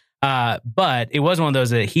fun. But it was one of those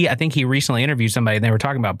that I think he recently interviewed somebody, and they were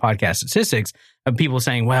talking about podcast statistics of people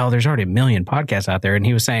saying, well, there's already 1 million podcasts out there, and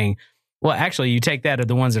he was saying, well, actually, you take that of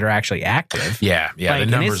the ones that are actually active. Yeah. The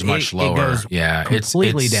number's much lower. It goes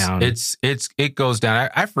completely down. It goes down.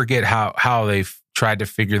 I forget how they've tried to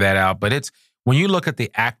figure that out, but it's when you look at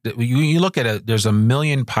the active, you look at there's 1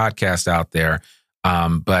 million podcasts out there,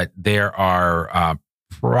 but there are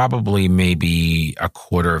probably maybe a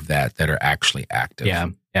quarter of that are actually active.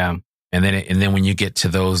 Yeah. And then when you get to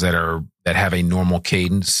those that have a normal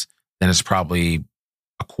cadence, then it's probably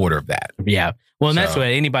a quarter of that. Yeah. Well, and that's what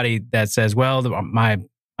anybody that says, well, my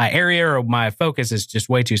area or my focus is just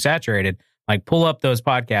way too saturated. Like, pull up those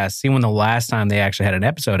podcasts, see when the last time they actually had an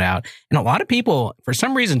episode out. And a lot of people, for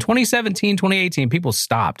some reason, 2017, 2018, people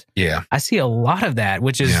stopped. Yeah. I see a lot of that,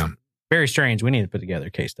 which is very strange. We need to put together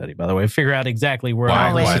a case study, by the way, figure out exactly where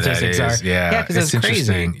our statistics are. Yeah, because it's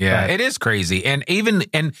crazy. Yeah, it is crazy. And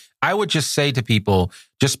I would just say to people,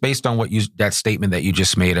 just based on that statement that you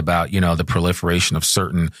just made about, the proliferation of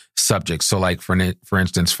certain subjects. So like, for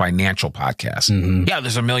instance, financial podcasts. Mm-hmm. Yeah,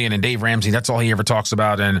 there's 1 million and Dave Ramsey, that's all he ever talks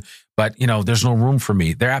about. But there's no room for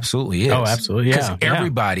me. There absolutely is. Oh, absolutely. Yeah. Because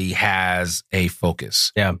everybody has a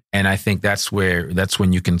focus. Yeah. And I think that's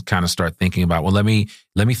when you can kind of start thinking about, well, let me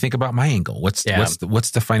think about my angle. What's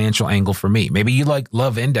the financial angle for me? Maybe you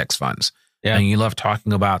love index funds. Yeah. And you love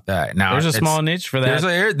talking about that. Now, there's a small niche for that.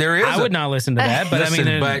 There is. I would not listen to that,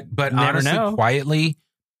 but but honestly, quietly,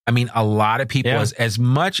 I mean, a lot of people, as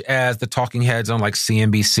much as the talking heads on like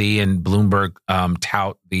CNBC and Bloomberg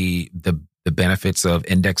tout the benefits of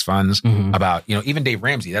index funds, about, even Dave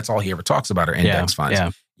Ramsey, that's all he ever talks about are index funds. Yeah.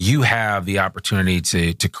 You have the opportunity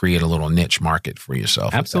to create a little niche market for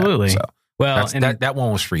yourself. Absolutely. So. Well, that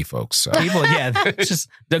one was free, folks. So. People, just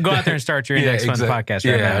go out there and start your index fund podcast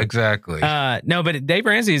right now. Yeah, exactly. No, but Dave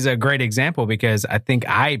Ramsey is a great example because I think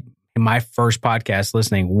my first podcast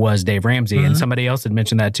listening was Dave Ramsey, and somebody else had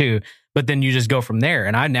mentioned that too. But then you just go from there.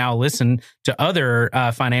 And I now listen to other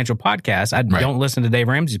financial podcasts. I don't listen to Dave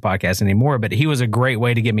Ramsey's podcast anymore, but he was a great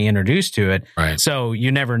way to get me introduced to it. Right. So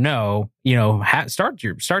you never know, start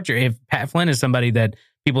your, if Pat Flynn is somebody that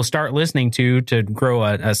people start listening to grow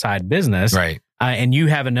a side business, right? And you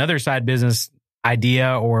have another side business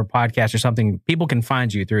idea or podcast or something, people can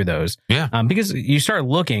find you through those. Yeah. Because you start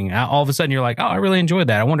looking, all of a sudden you're like, oh, I really enjoyed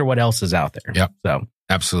that. I wonder what else is out there. Yep. So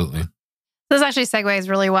absolutely. This actually segues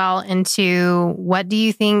really well into what do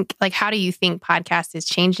you think, how do you think podcast is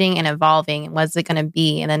changing and evolving? And what's it going to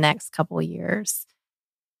be in the next couple of years?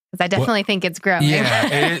 Because I definitely think it's growing.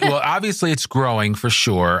 Yeah. Well, obviously it's growing for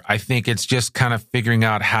sure. I think it's just kind of figuring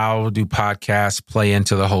out how do podcasts play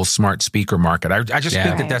into the whole smart speaker market. I just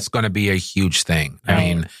think that that's going to be a huge thing. Right. I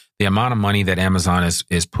mean, the amount of money that Amazon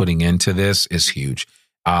is putting into this is huge.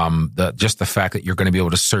 Just the fact that you're going to be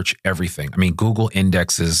able to search everything. I mean, Google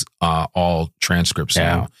indexes all transcripts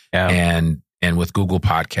now. Yeah. And with Google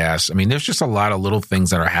Podcasts, I mean, there's just a lot of little things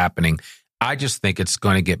that are happening. I just think it's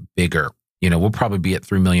going to get bigger. We'll probably be at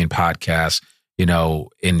 3 million podcasts,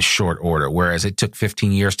 in short order. Whereas it took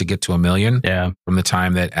 15 years to get to 1 million from the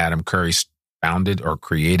time that Adam Curry founded or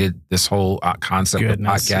created this whole concept of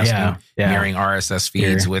podcasting, marrying RSS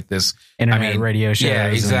feeds with this internet radio shows. Yeah,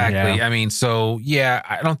 exactly. I mean, so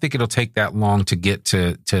I don't think it'll take that long to get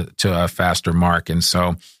to a faster mark. And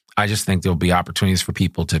so I just think there'll be opportunities for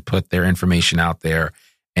people to put their information out there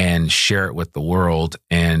and share it with the world,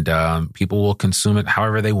 and people will consume it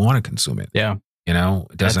however they want to consume it. Yeah.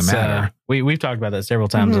 It doesn't matter. We've talked about that several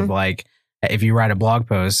times of like, if you write a blog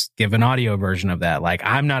post, give an audio version of that. Like,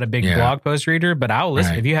 I'm not a big blog post reader, but I'll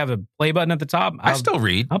listen. Right. If you have a play button at the top, I still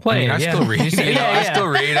read. I'll play it. I still read. I still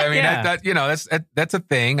read. I mean, that's a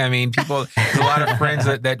thing. I mean, there's a lot of friends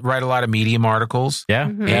that write a lot of Medium articles. Yeah.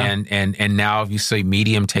 Mm-hmm. And now if you say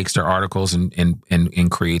Medium takes their articles and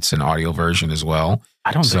creates an audio version as well.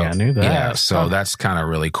 I don't think I knew that. Yeah. So that's kind of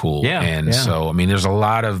really cool. Yeah. And so, I mean, there's a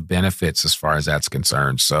lot of benefits as far as that's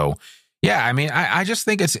concerned. So, yeah, I mean, I just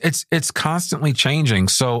think it's constantly changing.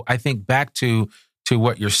 So I think back to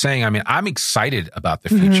what you're saying, I mean, I'm excited about the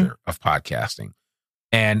future of podcasting.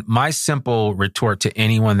 And my simple retort to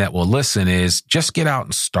anyone that will listen is just get out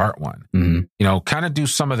and start one. Mm-hmm. Kind of do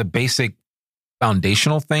some of the basic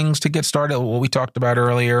foundational things to get started. What we talked about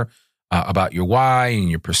earlier about your why and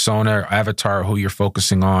your persona, avatar, who you're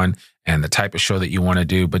focusing on, and the type of show that you want to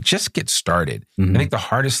do. But just get started. Mm-hmm. I think the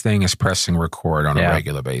hardest thing is pressing record on a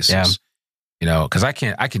regular basis. Yeah. Because I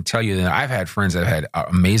can tell you that I've had friends that have had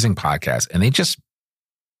amazing podcasts and they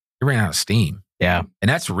ran out of steam. Yeah. And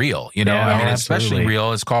that's real, I mean, absolutely. Especially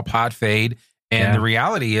real. It's called pod fade. And the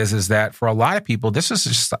reality is that for a lot of people, this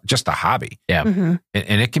is just a hobby. Yeah. Mm-hmm.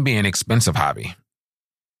 And it can be an expensive hobby.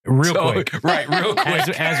 Real quick. Right. Real quick.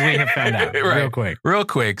 as we have found out. Right. Real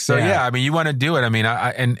quick. So I mean, you want to do it. I mean,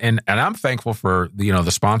 and I'm thankful for,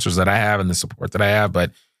 the sponsors that I have and the support that I have,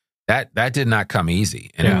 but that did not come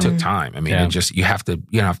easy, and it took time. I mean, it just you have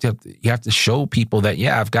to show people that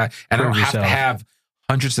I've got, and I don't have to have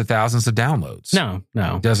hundreds of thousands of downloads. No,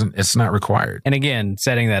 it's not required. And again,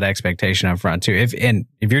 setting that expectation up front too. If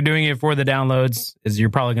you're doing it for the downloads, you're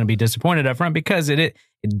probably going to be disappointed up front because it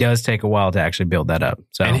does take a while to actually build that up.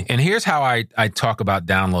 So, and here's how I talk about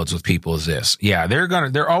downloads with people is this: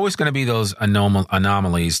 they're always going to be those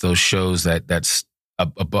anomalies, those shows that's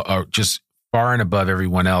just far and above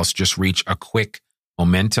everyone else, just reach a quick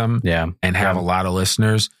momentum and have a lot of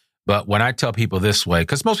listeners. But when I tell people this way,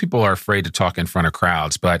 because most people are afraid to talk in front of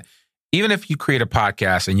crowds, but even if you create a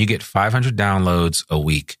podcast and you get 500 downloads a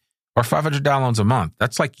week or 500 downloads a month,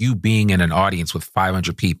 that's like you being in an audience with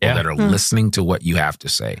 500 people that are listening to what you have to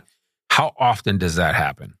say. How often does that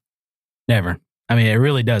happen? Never. I mean, it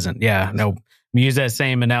really doesn't. Yeah, no. We use that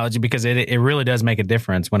same analogy because it really does make a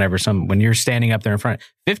difference when you're standing up there in front of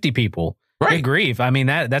 50 people. Right. Good grief. I mean,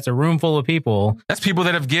 that's a room full of people. That's people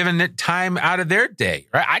that have given it time out of their day,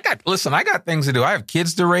 right? I got things to do. I have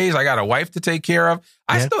kids to raise. I got a wife to take care of.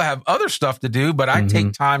 I still have other stuff to do, but I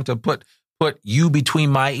take time to put you between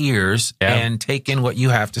my ears and take in what you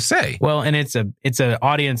have to say. Well, and it's an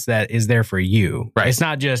audience that is there for you. Right. It's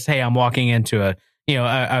not just, hey, I'm walking into a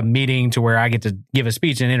meeting to where I get to give a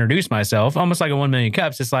speech and introduce myself, almost like a 1 Million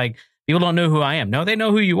Cups. It's like people don't know who I am. No, they know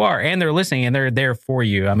who you are, and they're listening, and they're there for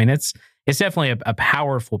you. I mean, it's definitely a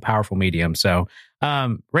powerful, powerful medium. So,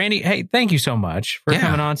 Randy, hey, thank you so much for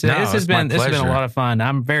coming on today. This has been a lot of fun.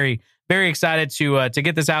 I'm very, very excited to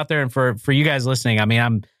get this out there and for you guys listening. I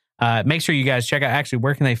mean, make sure you guys check out, actually,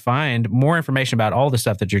 where can they find more information about all the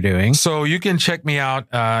stuff that you're doing? So you can check me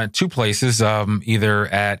out 2 places, either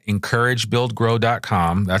at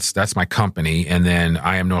encouragebuildgrow.com. That's my company. And then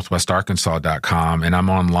IamNorthwestArkansas.com. And I'm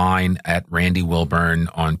online at Randy Wilburn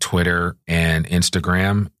on Twitter and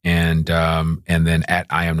Instagram. And then at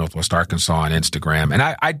I Am Northwest Arkansas on Instagram. And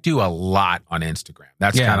I do a lot on Instagram.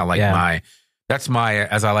 That's kind of like that's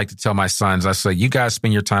as I like to tell my sons, I say, you guys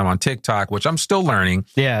spend your time on TikTok, which I'm still learning.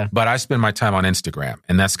 Yeah. But I spend my time on Instagram,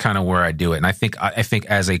 and that's kind of where I do it. And I think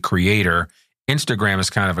as a creator, Instagram is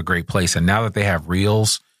kind of a great place. And now that they have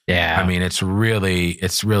Reels, I mean, it's really,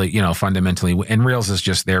 fundamentally, and Reels is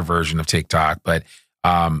just their version of TikTok. But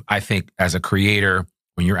I think as a creator,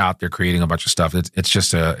 when you're out there creating a bunch of stuff,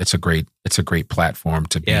 it's a great platform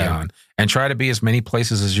to be on, and try to be as many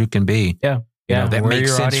places as you can be. Yeah. You know, that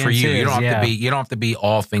makes sense for you. You don't have to be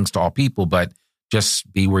all things to all people, but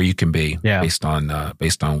just be where you can be based on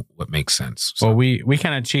what makes sense. So. Well, we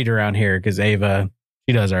kind of cheat around here because Ava,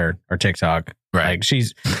 she does our TikTok. Right. Like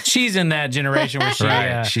she's in that generation where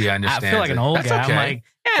she understands. I feel like an old guy. Okay. I'm like,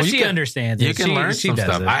 she understands. You can learn some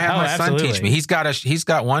stuff. I have my son teach me. He's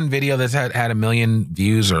got one video that's had 1 million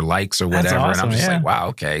views or likes or whatever, awesome, and I'm just like, wow,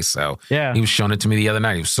 okay. So he was showing it to me the other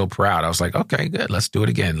night. He was so proud. I was like, okay, good. Let's do it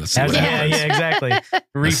again. Let's see what happens. Yeah, exactly.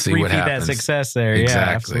 Repeat that success there.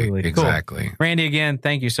 Exactly. Yeah, Exactly. Cool. Randy, again,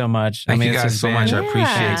 thank you so much. Thank you guys so much. I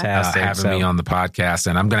appreciate having me on the podcast,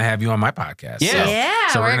 and I'm going to have you on my podcast.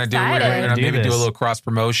 So we're going to maybe do a little cross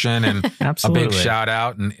promotion and a big shout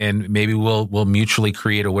out, and maybe we'll mutually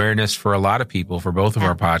create awareness for a lot of people for both of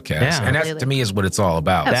our podcasts. And that to me is what it's all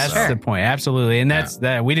about. That's the point. Absolutely. And that's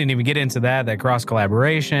that. We didn't even get into that cross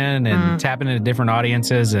collaboration and tapping into different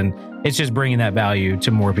audiences, and it's just bringing that value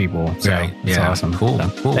to more people. So it's awesome. Cool. So,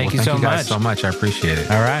 cool. Thank you so much. Guys so much. I appreciate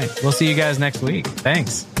it. All right. We'll see you guys next week.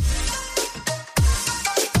 Thanks.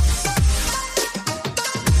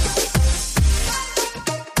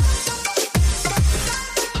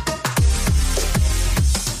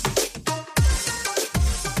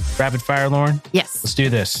 Rapid fire, Lauren? Yes. Let's do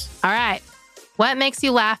this. All right. What makes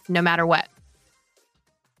you laugh no matter what?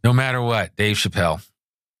 No matter what, Dave Chappelle.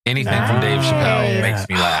 Anything from Dave Chappelle makes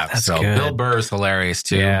me laugh. That's so good. Bill Burr is hilarious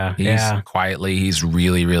too. He's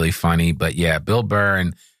really, really funny. But yeah, Bill Burr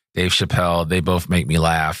and Dave Chappelle, they both make me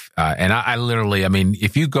laugh. And I literally, I mean,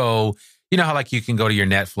 if you go, you know how like you can go to your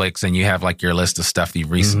Netflix and you have like your list of stuff that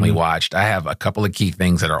you've recently watched. I have a couple of key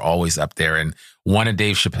things that are always up there. And one of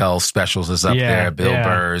Dave Chappelle's specials is up there, Bill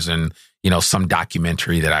Burr's, and, you know, some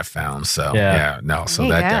documentary that I found. So so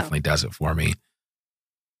that definitely does it for me.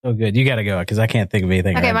 Oh, good. You got to go because I can't think of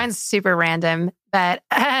anything. Okay, mine's super random, but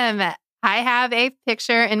I have a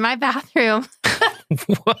picture in my bathroom.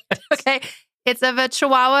 What? Okay, it's of a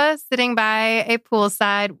Chihuahua sitting by a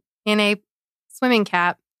poolside in a swimming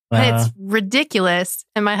cap. And it's ridiculous.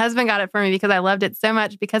 And my husband got it for me because I loved it so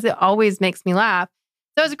much because it always makes me laugh.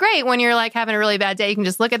 So it's great when you're like having a really bad day. You can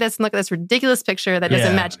just look at this and look at this ridiculous picture that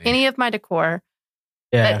doesn't match any of my decor.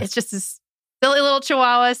 Yeah. But it's just this silly little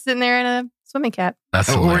Chihuahua sitting there in a swimming cap. That's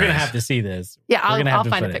we're going to have to see this. Yeah, I'll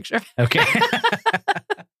find a picture. Okay.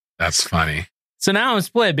 That's funny. So now I'm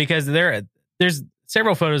split because there's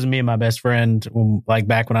several photos of me and my best friend, like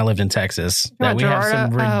back when I lived in Texas, that we have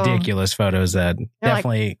some ridiculous photos that they're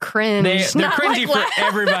definitely like cringe. They're cringy for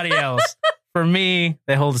everybody else. For me,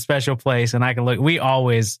 they hold a special place, and I can look. We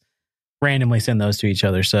always randomly send those to each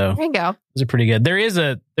other. So there you go. Those are pretty good. There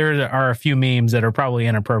are a few memes that are probably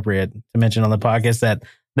inappropriate to mention on the podcast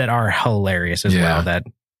that are hilarious as well. That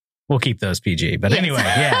we'll keep those PG. But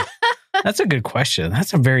anyway, that's a good question.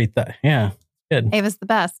 That's a very good. Ava's the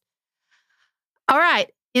best. All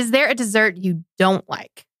right. Is there a dessert you don't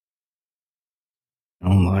like?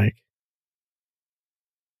 Don't like?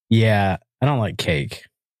 Yeah, I don't like cake.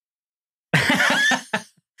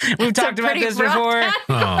 We've talked about this before.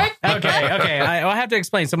 Okay. I'll have to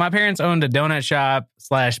explain. So my parents owned a donut shop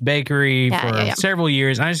 / bakery for several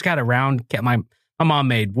years. And I just got around. My mom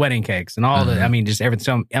made wedding cakes and all the. I mean, just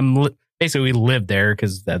everything. So basically, we lived there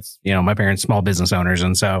because that's my parents' small business owners,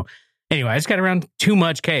 and so. Anyway, I just got around too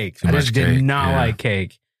much cake. I just did not like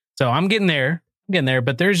cake. So I'm getting there.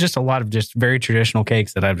 But there's just a lot of just very traditional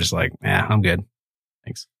cakes that I'm just like, I'm good.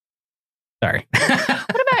 Thanks. Sorry.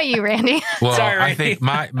 What about you, Randy? Well, Sorry, Randy. I think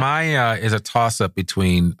my is a toss-up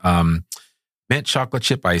between mint chocolate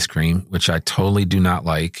chip ice cream, which I totally do not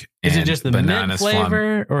like. Is it just the mint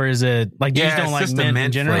flavor? Or is it like you just don't like mint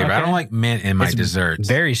in general? Flavor. Okay. I don't like mint in my desserts.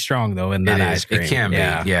 Very strong though in that ice cream. It can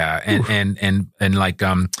be. And like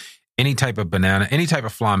any type of banana, any type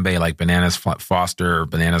of flambe, like bananas Foster or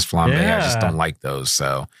bananas flambe, I just don't like those.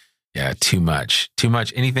 So, too much.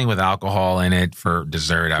 Anything with alcohol in it for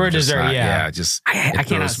dessert. I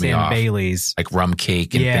cannot stand Bailey's. Like rum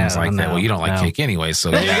cake and things like that. Well, you don't like cake anyway, so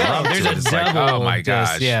there's a double. Oh my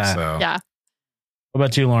gosh. So. Yeah. What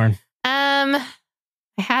about you, Lauren? I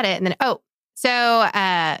had it, and then I don't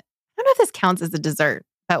know if this counts as a dessert,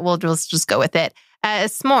 but we'll just go with it.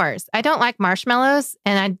 S'mores. I don't like marshmallows,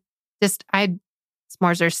 and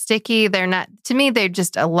s'mores are sticky. They're not, to me, they're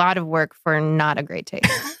just a lot of work for not a great taste.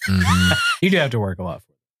 You do have to work a lot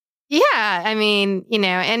for it. Yeah. I mean,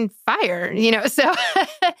 and fire, so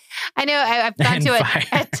I know I've gone to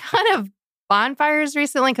a ton of bonfires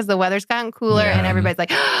recently because the weather's gotten cooler and everybody's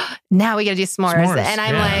like, now we got to do s'mores. And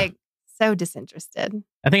I'm like so disinterested.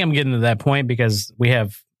 I think I'm getting to that point because we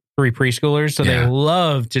have 3 preschoolers, so they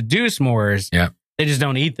love to do s'mores. Yeah. They just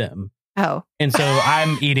don't eat them. Oh. And so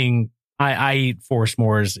I'm eating, I eat 4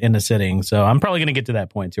 s'mores in a sitting. So I'm probably going to get to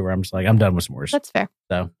that point too where I'm just like, I'm done with s'mores. That's fair.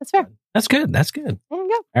 So that's fair. That's good. That's good. There you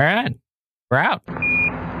go. All right. We're out.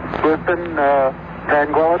 Houston,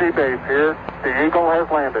 Tranquility Base here. The Eagle has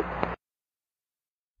landed.